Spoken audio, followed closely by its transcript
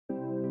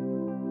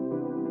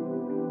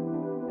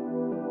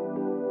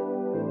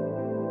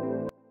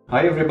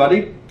Hi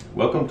everybody,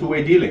 welcome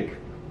to D-Link.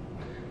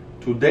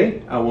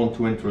 Today I want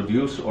to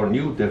introduce our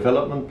new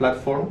development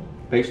platform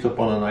based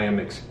upon an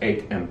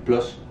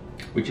i.MX8M+,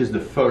 which is the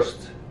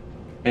first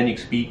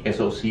NXP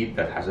SoC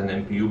that has an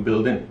NPU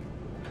built in.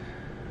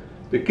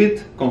 The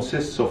kit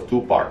consists of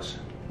two parts,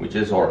 which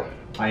is our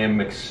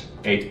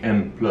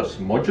i.MX8M+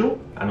 module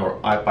and our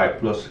I-Pi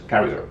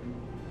carrier.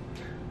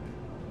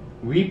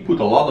 We put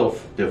a lot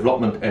of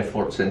development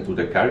efforts into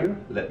the carrier.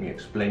 Let me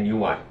explain you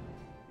why.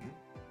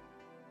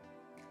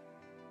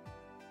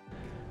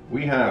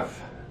 We have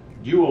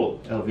dual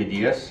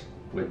LVDS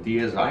with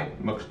DSI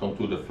muxed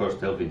onto the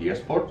first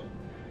LVDS port.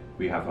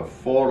 We have a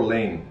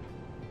 4-lane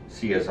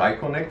CSI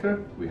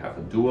connector. We have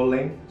a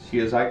dual-lane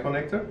CSI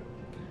connector.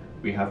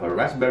 We have a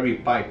Raspberry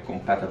Pi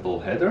compatible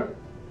header.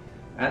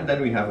 And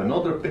then we have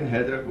another pin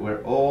header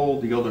where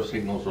all the other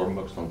signals are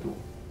muxed onto.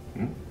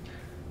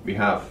 We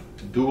have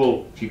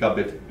dual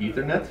gigabit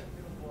Ethernet.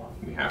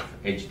 We have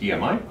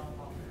HDMI.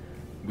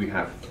 We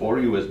have 4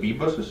 USB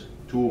buses.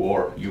 2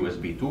 are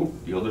USB 2,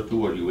 the other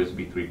 2 are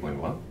USB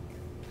 3.1.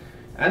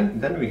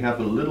 And then we have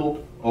a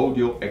little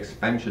audio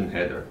expansion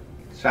header.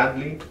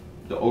 Sadly,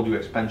 the audio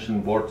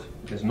expansion board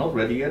is not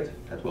ready yet.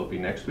 That will be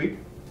next week.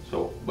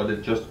 But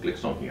it just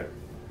clicks on here.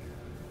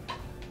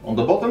 On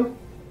the bottom,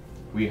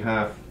 we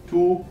have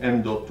 2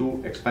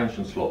 M.2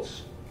 expansion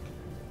slots,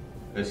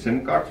 a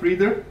SIM card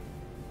reader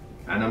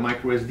and a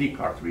micro SD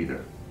card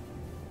reader.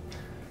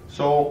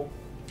 So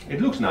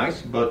it looks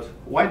nice, but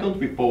why don't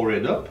we power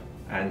it up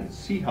and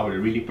see how it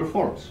really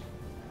performs.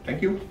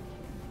 Thank you.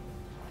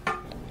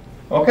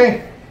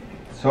 Okay,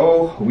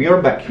 so we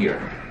are back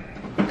here.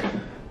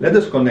 Let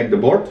us connect the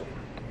board.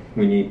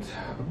 We need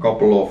a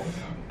couple of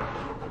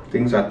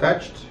things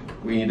attached.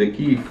 We need a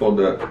key for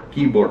the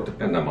keyboard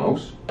and the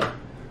mouse.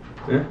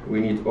 We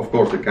need, of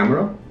course, the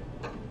camera.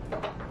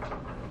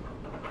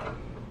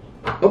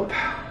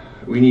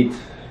 We need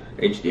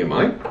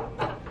HDMI.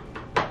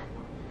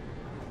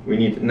 We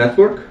need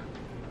network,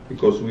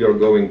 because we are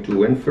going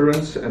to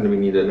inference and we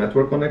need a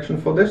network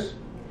connection for this.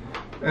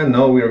 And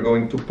now we are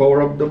going to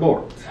power up the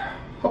board.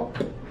 Hop.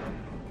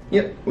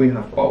 Yeah, we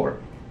have power.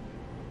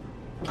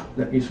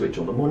 Let me switch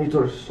on the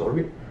monitor,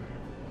 sorry.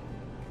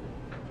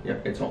 Yeah,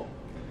 it's on.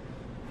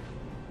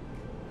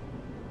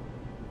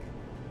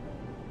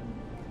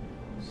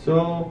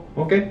 So,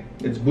 okay,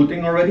 it's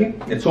booting already.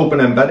 It's open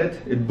embedded.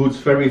 It boots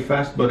very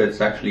fast, but it's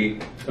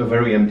actually a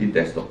very empty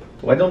desktop.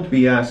 Why don't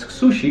we ask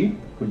Sushi,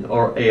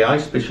 our AI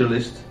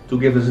specialist, to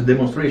give us a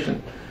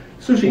demonstration.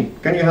 Sushi,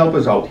 can you help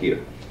us out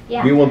here?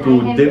 Yeah. We want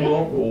to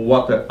demo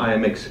what the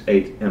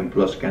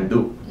i.MX8M+ can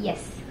do.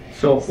 Yes.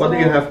 So what do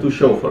you have to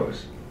show for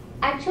us?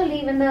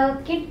 Actually, when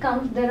the kit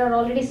comes, there are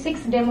already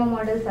 6 demo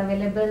models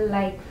available,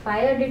 like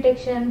fire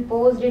detection,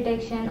 pose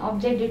detection,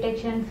 object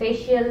detection,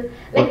 facial,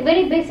 like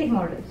very basic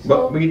models.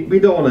 But we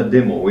don't want a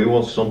demo, we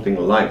want something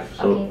live.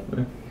 So,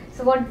 okay.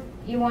 So what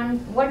you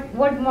want,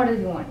 what model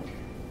you want?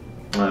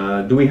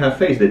 Do we have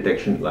face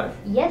detection live?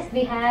 Yes,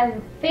 we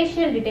have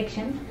facial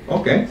detection.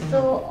 Okay.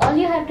 So all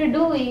you have to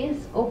do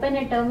is open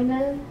a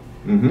terminal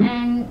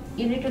and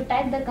you need to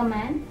type the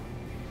command.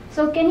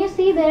 So can you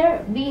see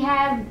there, we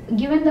have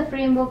given the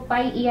framework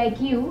PI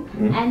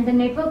and the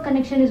network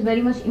connection is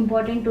very much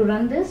important to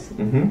run this.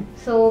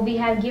 So we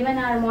have given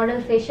our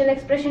model facial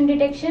expression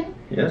detection.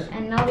 Yes.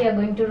 And now we are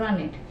going to run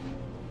it.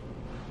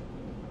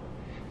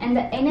 And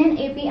the NN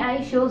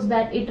API shows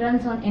that it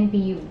runs on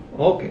NPU.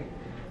 Okay.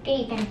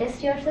 Okay, you can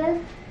test yourself.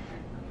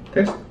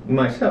 Test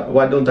myself?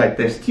 Why don't I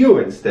test you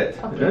instead?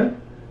 Okay.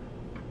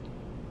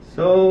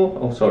 So,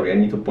 oh sorry, I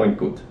need to point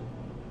good.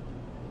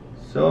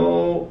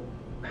 So,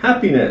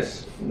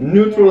 happiness,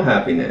 neutral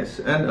happiness.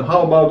 And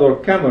how about our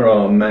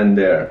cameraman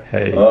there?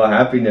 Hey. Oh,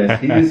 happiness,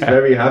 he is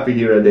very happy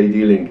here at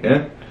D-Link.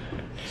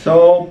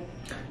 So,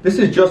 this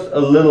is just a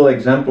little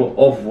example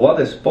of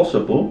what is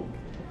possible.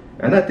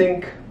 And I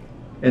think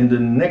in the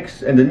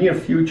near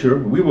future,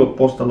 we will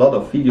post a lot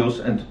of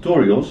videos and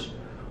tutorials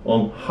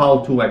on how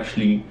to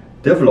actually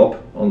develop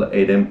on the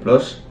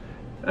 8M+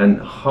 and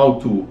how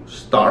to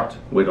start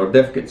with our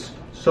dev kits.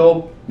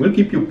 So we'll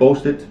keep you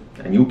posted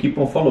and you keep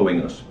on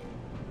following us.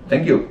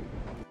 Thank you.